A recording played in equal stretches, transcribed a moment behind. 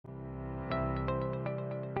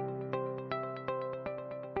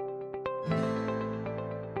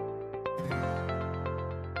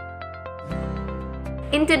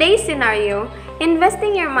In today's scenario,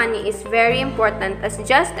 investing your money is very important as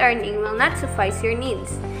just earning will not suffice your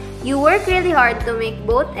needs. You work really hard to make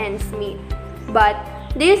both ends meet. But,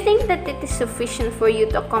 do you think that it is sufficient for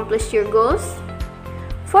you to accomplish your goals?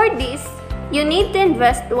 For this, you need to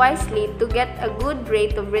invest wisely to get a good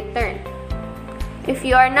rate of return. If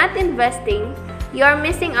you are not investing, you are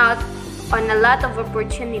missing out on a lot of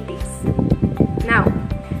opportunities. Now,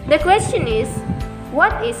 the question is,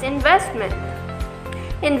 what is investment?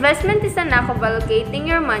 Investment is an act of allocating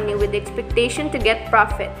your money with the expectation to get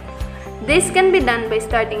profit. This can be done by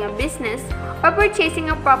starting a business or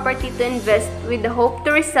purchasing a property to invest with the hope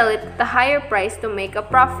to resell it at a higher price to make a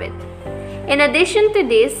profit. In addition to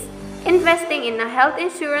this, investing in a health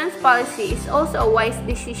insurance policy is also a wise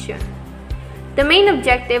decision. The main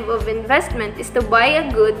objective of investment is to buy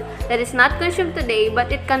a good that is not consumed today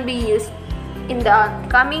but it can be used in the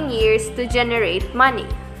coming years to generate money.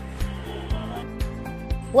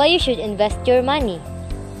 Why you should invest your money?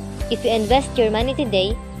 If you invest your money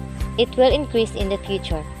today, it will increase in the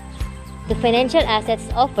future. The financial assets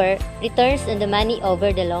offer returns on the money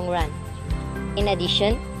over the long run. In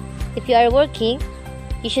addition, if you are working,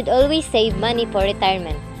 you should always save money for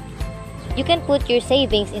retirement. You can put your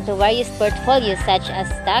savings into various portfolios such as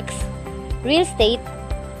stocks, real estate,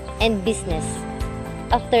 and business.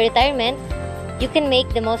 After retirement, you can make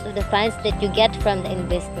the most of the funds that you get from the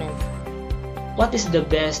investment. What is the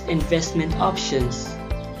best investment options?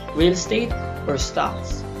 Real estate or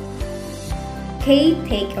stocks? Key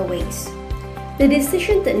takeaways. The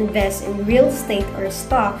decision to invest in real estate or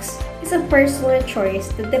stocks is a personal choice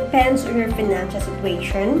that depends on your financial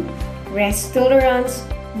situation, risk tolerance,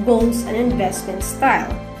 goals, and investment style.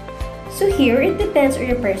 So here it depends on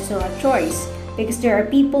your personal choice because there are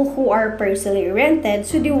people who are personally oriented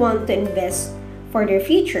so they want to invest for their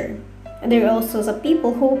future. And there are also some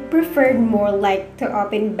people who prefer more like to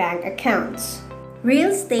open bank accounts.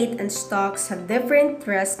 Real estate and stocks have different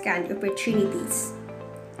risks and opportunities.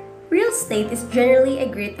 Real estate is generally a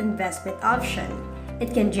great investment option.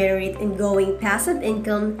 It can generate ongoing passive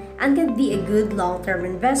income and can be a good long-term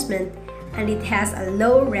investment, and it has a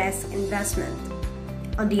low-risk investment.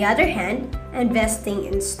 On the other hand, investing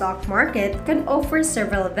in stock market can offer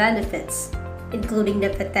several benefits, including the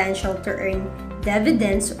potential to earn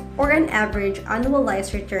dividends or an average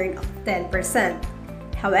annualized return of 10%.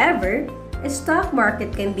 However, a stock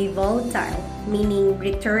market can be volatile, meaning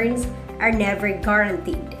returns are never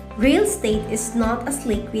guaranteed. Real estate is not as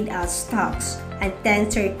liquid as stocks and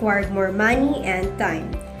tends to require more money and time,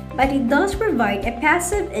 but it does provide a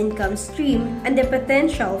passive income stream and the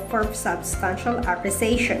potential for substantial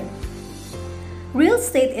appreciation. Real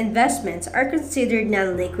estate investments are considered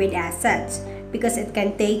non-liquid assets because it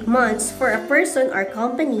can take months for a person or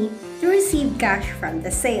company to receive cash from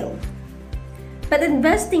the sale. But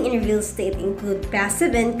investing in real estate includes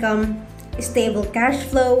passive income, stable cash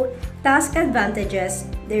flow, tax advantages,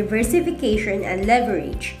 diversification, and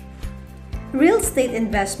leverage. Real estate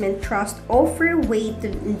investment trusts offer a way to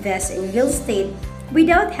invest in real estate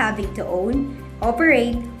without having to own,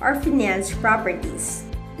 operate, or finance properties.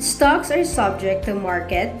 Stocks are subject to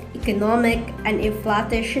market, economic, and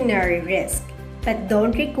inflationary risk, but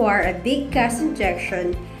don't require a big cash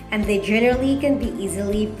injection, and they generally can be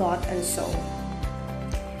easily bought and sold.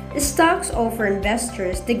 Stocks offer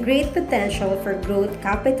investors the great potential for growth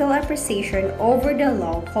capital appreciation over the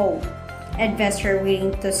long haul. Investors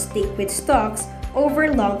willing to stick with stocks over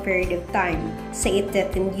a long period of time, say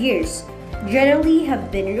 10 years, generally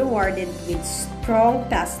have been rewarded with strong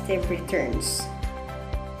positive returns.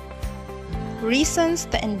 Reasons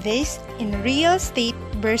to invest in real estate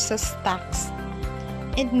versus stocks.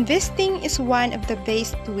 Investing is one of the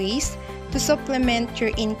best ways to supplement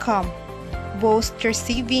your income, boost your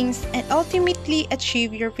savings, and ultimately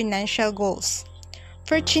achieve your financial goals.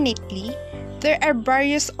 Fortunately, there are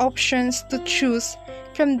various options to choose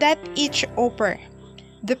from that each offer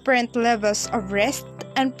different levels of risk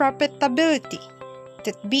and profitability.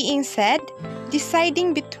 That being said,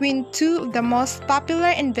 deciding between two of the most popular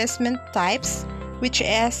investment types, which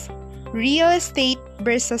is real estate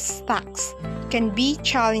versus stocks, can be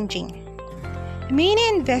challenging. Many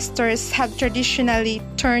investors have traditionally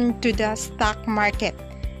turned to the stock market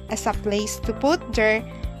as a place to put their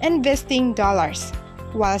investing dollars,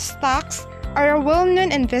 while stocks are a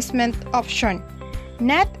well-known investment option.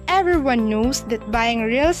 Not everyone knows that buying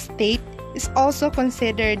real estate is also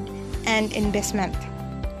considered an investment.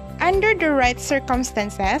 Under the right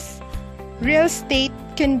circumstances, real estate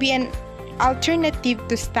can be an alternative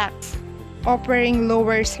to stocks, offering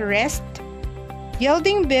lower risk,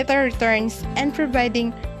 yielding better returns, and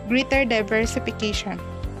providing greater diversification.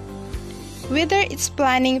 Whether it's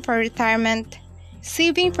planning for retirement,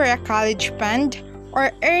 saving for a college fund,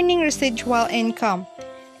 or earning residual income,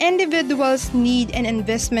 individuals need an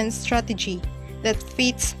investment strategy that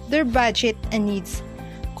fits their budget and needs.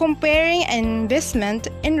 Comparing an investment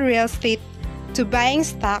in real estate to buying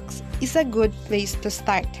stocks is a good place to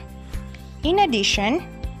start. In addition,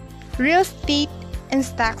 real estate and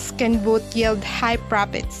stocks can both yield high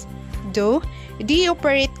profits, though they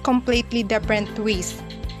operate completely different ways.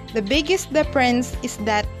 The biggest difference is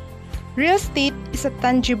that real estate is a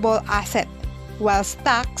tangible asset, while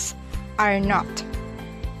stocks are not.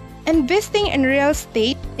 Investing in real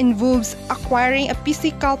estate involves acquiring a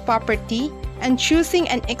physical property and choosing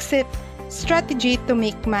an exit strategy to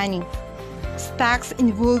make money. Stocks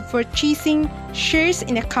involve purchasing shares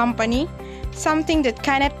in a company, something that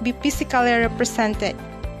cannot be physically represented.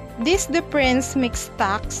 This difference makes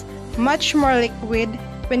stocks much more liquid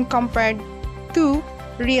when compared to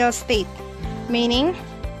real estate, meaning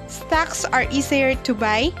stocks are easier to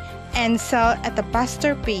buy and sell at a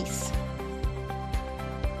faster pace.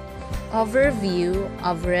 Overview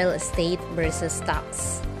of real estate versus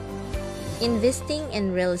stocks. Investing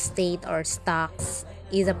in real estate or stocks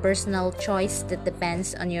is a personal choice that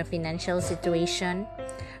depends on your financial situation,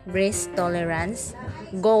 risk tolerance,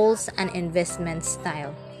 goals, and investment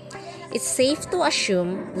style. It's safe to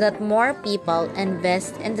assume that more people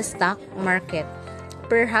invest in the stock market,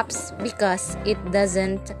 perhaps because it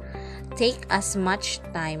doesn't take as much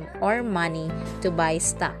time or money to buy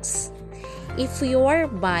stocks. If you're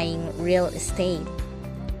buying real estate,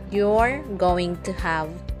 you're going to have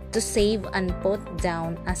to save and put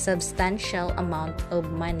down a substantial amount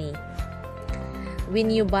of money.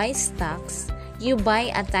 When you buy stocks, you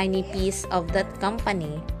buy a tiny piece of that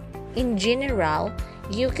company. In general,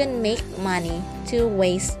 you can make money two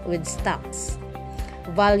ways with stocks: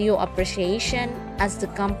 value appreciation as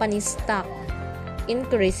the company's stock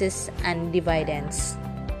increases and dividends.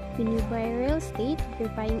 When you buy real estate,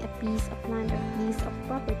 you're buying a piece of land or piece of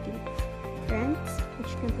property. Rents,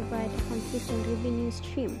 which can provide a consistent revenue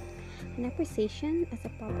stream, and appreciation as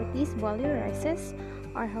a property's value rises,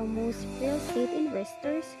 are how most real estate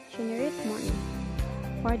investors generate money.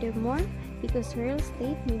 Furthermore, because real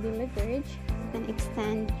estate may be leveraged, you can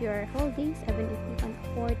extend your holdings even if you can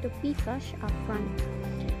afford to pay cash upfront.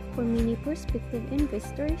 For many prospective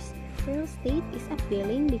investors, real estate is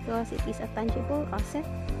appealing because it is a tangible asset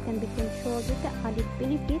that can be controlled with the added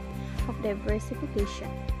benefit of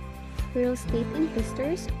diversification. Real estate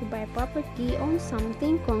investors who buy property own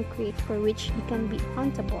something concrete for which they can be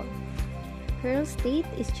accountable. Real estate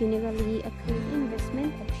is generally a great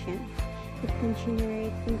investment option. It can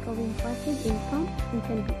generate incoming passive income and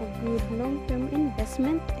can be a good long-term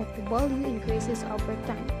investment if the value increases over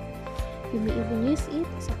time. You may even use it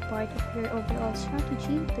as a part of your overall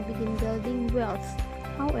strategy to begin building wealth.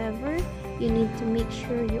 However, you need to make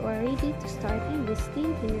sure you are ready to start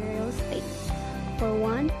investing in real estate. For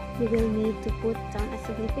one, you will need to put down a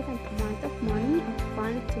significant amount of money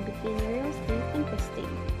upfront to begin real estate investing.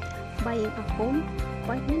 Buying a home,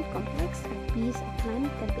 apartment complex, or piece of land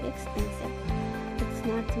can be expensive. It's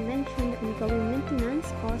not to mention the ongoing maintenance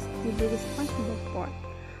costs you'll be responsible for,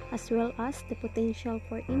 as well as the potential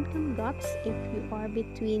for income gaps if you are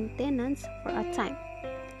between tenants for a time.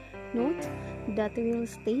 Note that real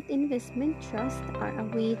estate investment trusts are a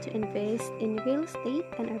way to invest in real estate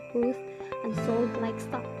and are both and sold like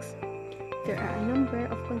stocks. There are a number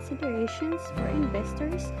of considerations for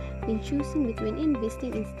investors when choosing between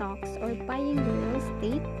investing in stocks or buying real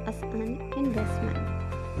estate as an investment.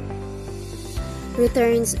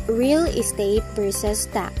 Returns real estate versus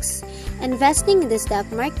stocks. Investing in the stock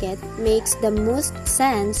market makes the most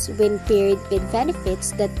sense when paired with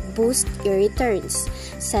benefits that boost your returns,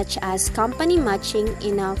 such as company matching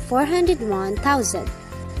in a 401,000.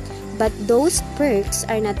 But those perks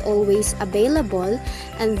are not always available,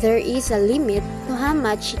 and there is a limit to how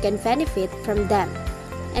much you can benefit from them.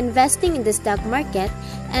 Investing in the stock market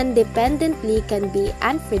independently can be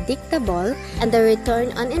unpredictable, and the return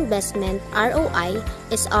on investment (ROI)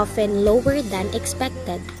 is often lower than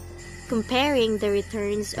expected. Comparing the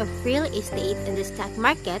returns of real estate in the stock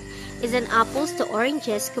market is an apples to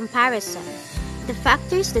oranges comparison. The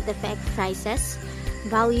factors that affect prices,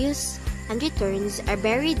 values, and returns are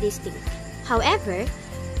very distinct. However,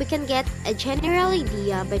 we can get a general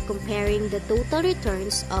idea by comparing the total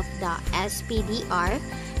returns of the SPDR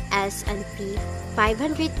S&P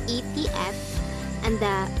 500 ETF and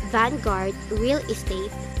the Vanguard Real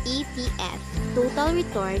Estate ETF total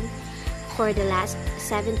return for the last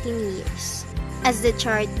 17 years. As the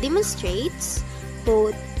chart demonstrates,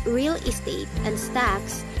 both real estate and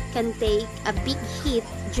stocks can take a big hit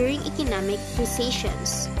during economic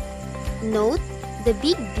recessions. Note the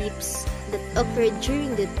big dips that occurred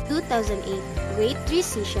during the 2008 Great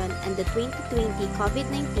Recession and the 2020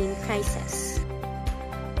 COVID-19 crisis.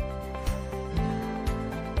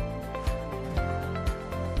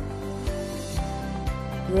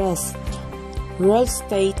 Risk: real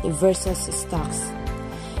estate versus stocks.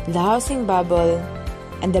 The housing bubble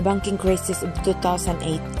and the banking crisis of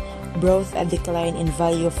 2008 brought a decline in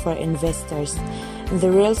value for investors in the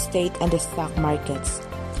real estate and the stock markets.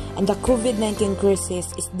 And the COVID-19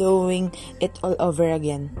 crisis is doing it all over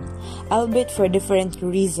again, albeit for different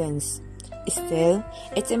reasons. Still,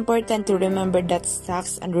 it's important to remember that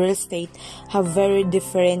stocks and real estate have very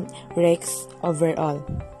different risks overall.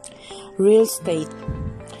 Real estate.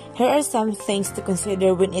 Here are some things to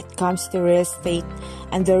consider when it comes to real estate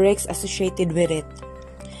and the risks associated with it.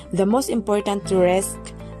 The most important risk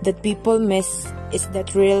that people miss is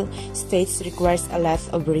that real estate requires a lot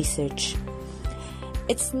of research.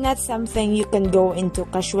 It's not something you can go into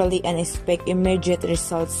casually and expect immediate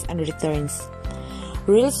results and returns.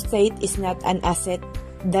 Real estate is not an asset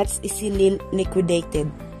that's easily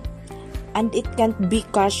liquidated, and it can't be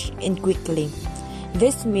cashed in quickly.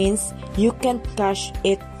 This means you can't cash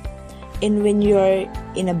it in when you're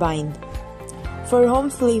in a bind. For home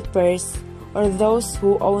flippers or those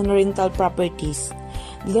who own rental properties,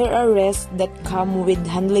 there are risks that come with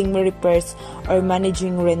handling repairs or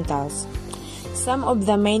managing rentals. Some of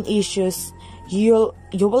the main issues you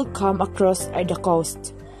will come across are the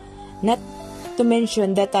cost, not to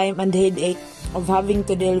mention the time and headache of having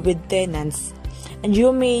to deal with tenants, and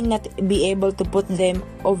you may not be able to put them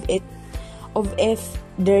off if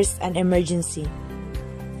there's an emergency.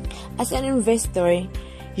 As an investor,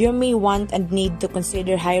 you may want and need to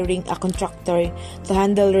consider hiring a contractor to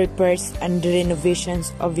handle repairs and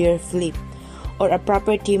renovations of your flip, or a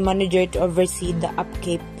property manager to oversee the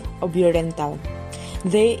upkeep of your rental.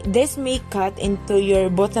 This may cut into your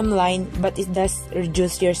bottom line, but it does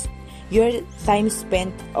reduce your time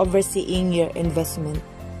spent overseeing your investment.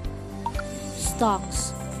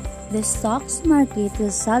 Stocks. The stocks market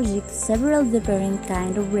is subject to several different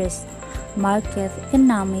kinds of risks: market,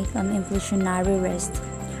 economic, and inflationary risk.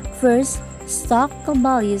 First, stock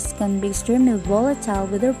values can be extremely volatile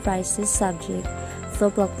with their prices subject to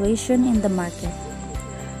fluctuation in the market.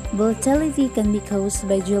 Volatility can be caused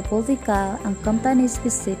by geopolitical and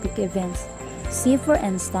company-specific events. See, for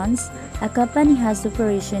instance, a company has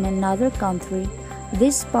operation in another country.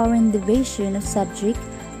 This foreign deviation is subject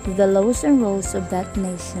to the laws and rules of that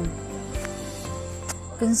nation.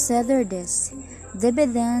 Consider this.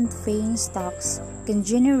 Dividend-paying stocks can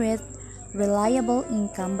generate reliable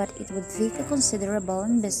income, but it would take a considerable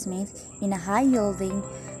investment in a high-yielding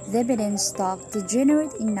dividend stock to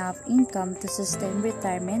generate enough income to sustain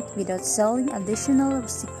retirement without selling additional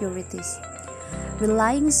securities.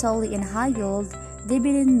 Relying solely on high-yield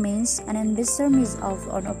dividend means an investor misses out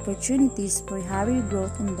on opportunities for higher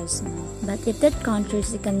growth investment. But if that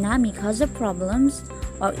country's economic has problems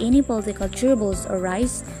or any political troubles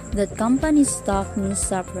arise, that company's stock may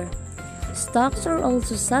suffer. Stocks are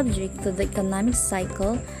also subject to the economic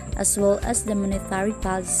cycle as well as the monetary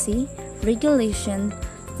policy, regulation,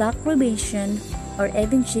 stock revision, or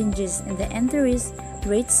even changes in the interest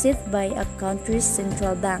rate set by a country's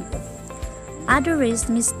central bank. Other risks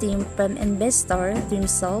may stem from investors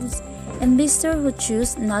themselves. Investors who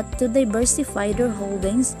choose not to diversify their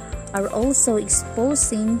holdings are also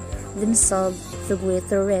exposing themselves to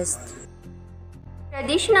greater risk.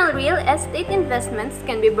 Traditional real estate investments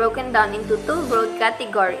can be broken down into two broad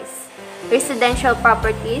categories: residential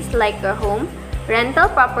properties like your home, rental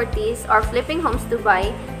properties or flipping homes to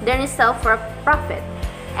buy, then sell for a profit,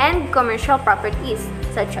 and commercial properties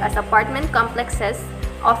such as apartment complexes,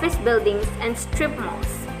 office buildings, and strip malls.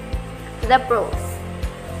 The pros: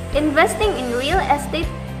 investing in real estate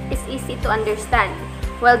is easy to understand.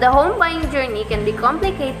 While the home buying journey can be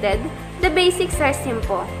complicated, the basics are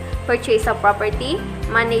simple: purchase a property,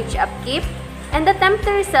 manage upkeep, and attempt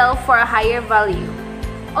to resell for a higher value.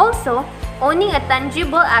 Also, owning a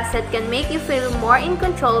tangible asset can make you feel more in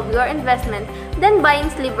control of your investment than buying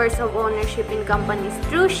slivers of ownership in companies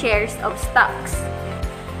through shares of stocks.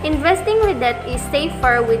 Investing with debt is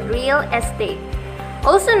safer with real estate.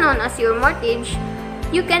 Also known as your mortgage,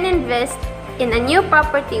 you can invest in a new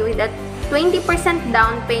property with a 20%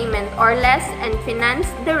 down payment or less and finance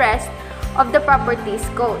the rest of the property's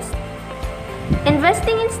cost.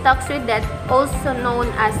 Investing in stocks with debt, also known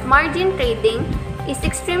as margin trading, is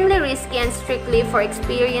extremely risky and strictly for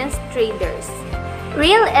experienced traders.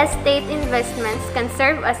 Real estate investments can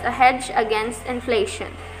serve as a hedge against inflation.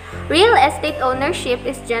 Real estate ownership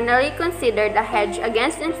is generally considered a hedge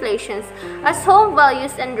against inflation as home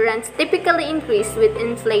values and rents typically increase with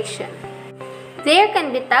inflation. There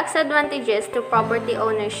can be tax advantages to property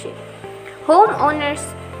ownership. Homeowners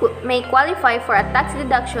may qualify for a tax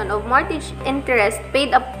deduction of mortgage interest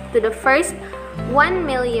paid up to the first $1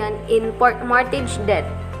 million in mortgage debt.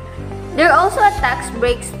 There are also a tax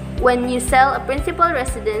breaks when you sell a principal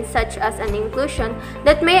residence, such as an inclusion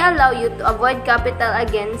that may allow you to avoid capital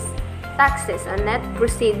against taxes on net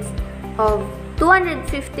proceeds of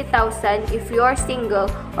 $250,000 if you are single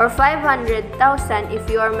or $500,000 if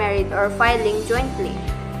you are married or filing jointly.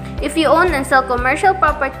 If you own and sell commercial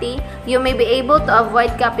property, you may be able to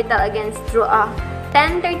avoid capital against through a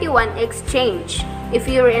 1031 exchange if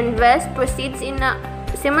you reinvest proceeds in a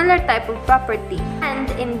similar type of property. And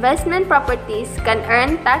investment properties can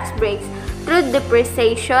earn tax breaks through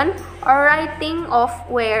depreciation or writing off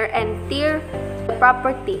wear and tear the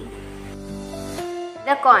property.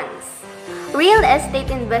 The cons. Real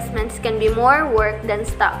estate investments can be more work than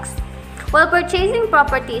stocks. While purchasing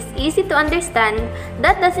property is easy to understand,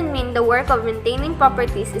 that doesn't mean the work of maintaining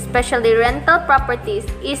properties, especially rental properties,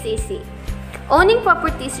 is easy. Owning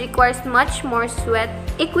properties requires much more sweat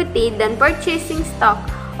equity than purchasing stock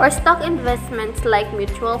or stock investments like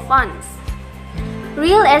mutual funds.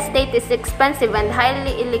 Real estate is expensive and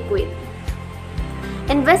highly illiquid.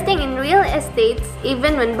 Investing in real estate,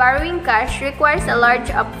 even when borrowing cash, requires a large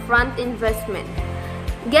upfront investment.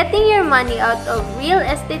 Getting your money out of real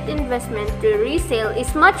estate investment through resale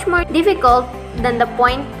is much more difficult than the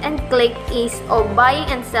point-and-click ease of buying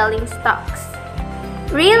and selling stocks.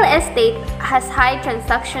 Real estate has high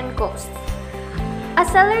transaction costs. A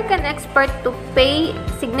seller can expect to pay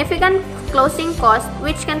significant closing costs,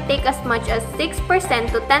 which can take as much as 6%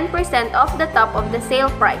 to 10% off the top of the sale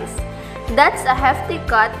price. That's a hefty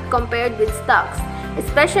cut compared with stocks,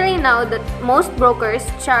 especially now that most brokers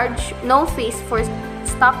charge no fees for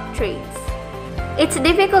stock trades. It's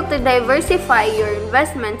difficult to diversify your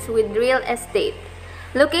investments with real estate.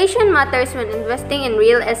 Location matters when investing in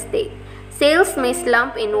real estate. Sales may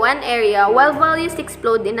slump in one area while values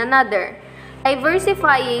explode in another.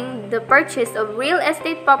 Diversifying the purchase of real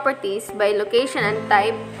estate properties by location and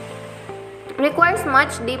type requires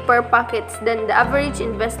much deeper pockets than the average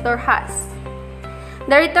investor has.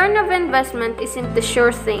 The return of investment isn't the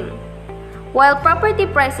sure thing. While property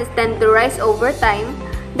prices tend to rise over time,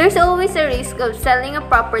 there's always a risk of selling a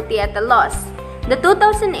property at a loss. The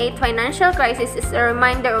 2008 financial crisis is a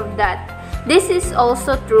reminder of that. This is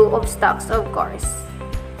also true of stocks, of course.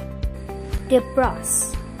 The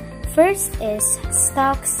pros. First is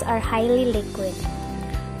stocks are highly liquid.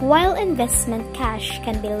 While investment cash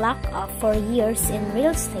can be locked up for years in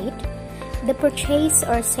real estate, the purchase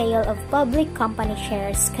or sale of public company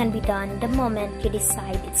shares can be done the moment you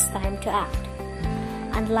decide it's time to act.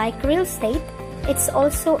 Unlike real estate, it's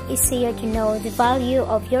also easier to know the value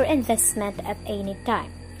of your investment at any time.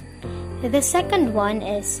 The second one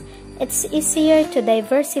is it's easier to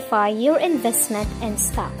diversify your investment in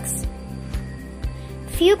stocks.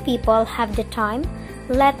 Few people have the time,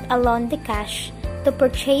 let alone the cash, to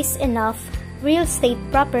purchase enough real estate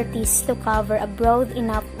properties to cover a broad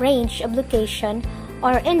enough range of location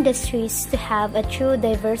or industries to have a true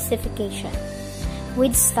diversification.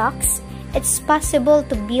 With stocks, it's possible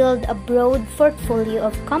to build a broad portfolio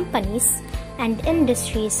of companies and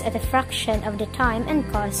industries at a fraction of the time and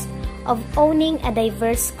cost of owning a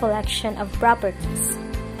diverse collection of properties.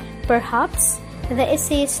 Perhaps the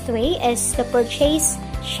easiest way is to purchase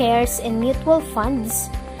shares in mutual funds,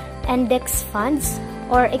 index funds,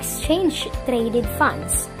 or exchange-traded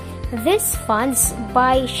funds. These funds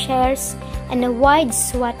buy shares in a wide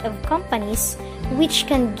swath of companies, which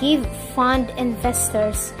can give fund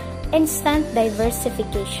investors instant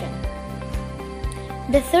diversification.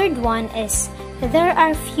 The third one is there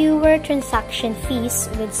are fewer transaction fees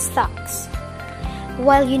with stocks.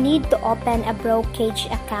 While you need to open a brokerage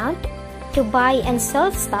account to buy and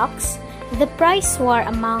sell stocks, the price war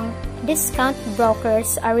among discount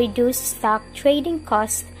brokers are reduced stock trading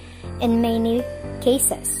costs in many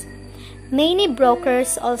cases. Many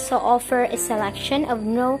brokers also offer a selection of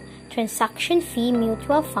no transaction fee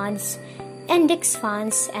mutual funds, index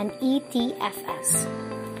funds, and ETFs.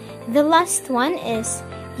 The last one is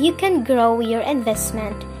you can grow your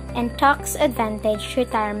investment in tax advantage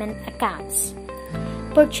retirement accounts.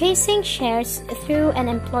 Purchasing shares through an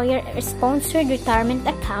employer-sponsored retirement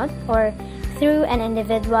account or through an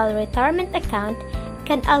individual retirement account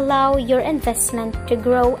can allow your investment to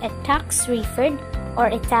grow a tax-deferred or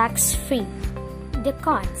a tax-free. The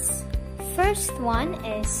cons. First one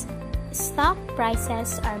is stock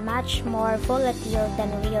prices are much more volatile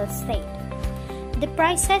than real estate. The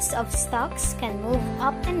prices of stocks can move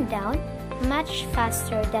up and down much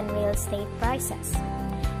faster than real estate prices.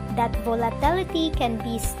 That volatility can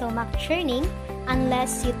be stomach-churning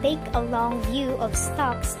unless you take a long view of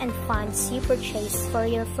stocks and funds you purchase for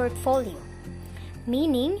your portfolio,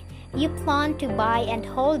 meaning you plan to buy and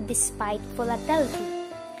hold despite volatility.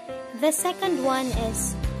 The second one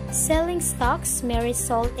is selling stocks may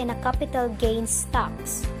result in a capital gain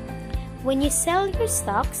stocks. When you sell your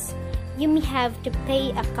stocks, you may have to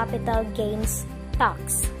pay a capital gains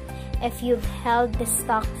tax. If you've held the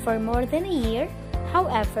stock for more than a year,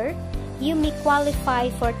 however, you may qualify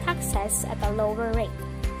for taxes at a lower rate.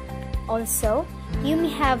 Also, you may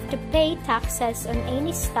have to pay taxes on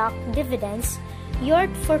any stock dividends your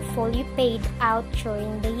portfolio paid out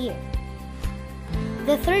during the year.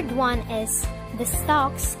 The third one is the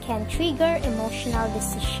stocks can trigger emotional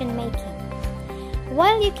decision making.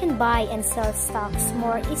 While you can buy and sell stocks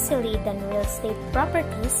more easily than real estate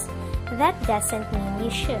properties, that doesn't mean you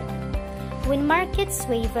should. When markets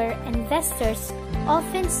waver, investors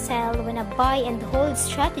often sell when a buy and hold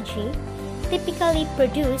strategy typically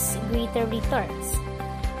produce greater returns.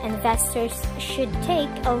 Investors should take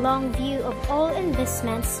a long view of all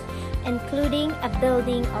investments, including a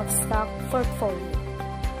building of stock portfolio.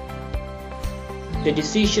 The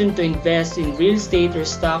decision to invest in real estate or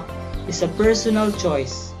stock is a personal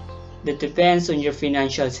choice that depends on your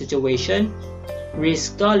financial situation,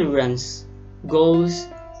 risk tolerance, goals,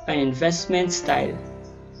 and investment style.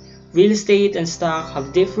 Real estate and stock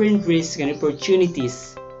have different risks and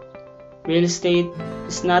opportunities. Real estate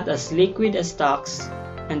is not as liquid as stocks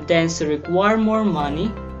and tends to require more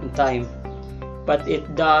money and time, but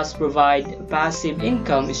it does provide a passive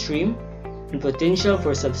income stream and potential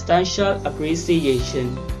for substantial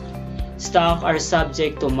appreciation. Stocks are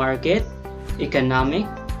subject to market, economic,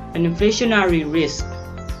 and inflationary risk,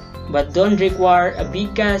 but don't require a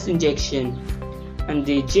big cash injection, and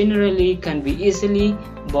they generally can be easily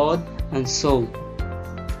bought and sold.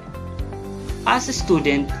 As a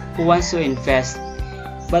student who wants to invest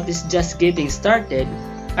but is just getting started,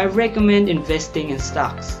 I recommend investing in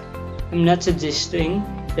stocks. I'm not suggesting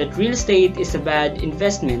that real estate is a bad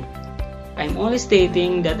investment. I'm only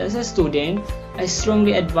stating that as a student, I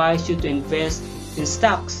strongly advise you to invest in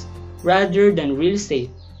stocks rather than real estate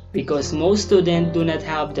because most students do not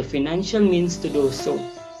have the financial means to do so.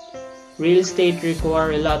 Real estate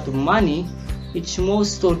requires a lot of money, which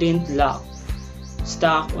most students lack.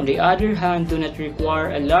 Stocks, on the other hand, do not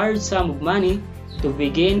require a large sum of money to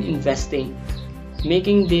begin investing,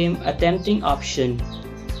 making them a tempting option.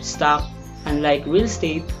 Stocks, unlike real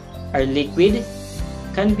estate, are liquid,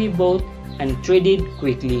 can be bought and traded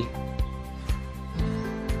quickly.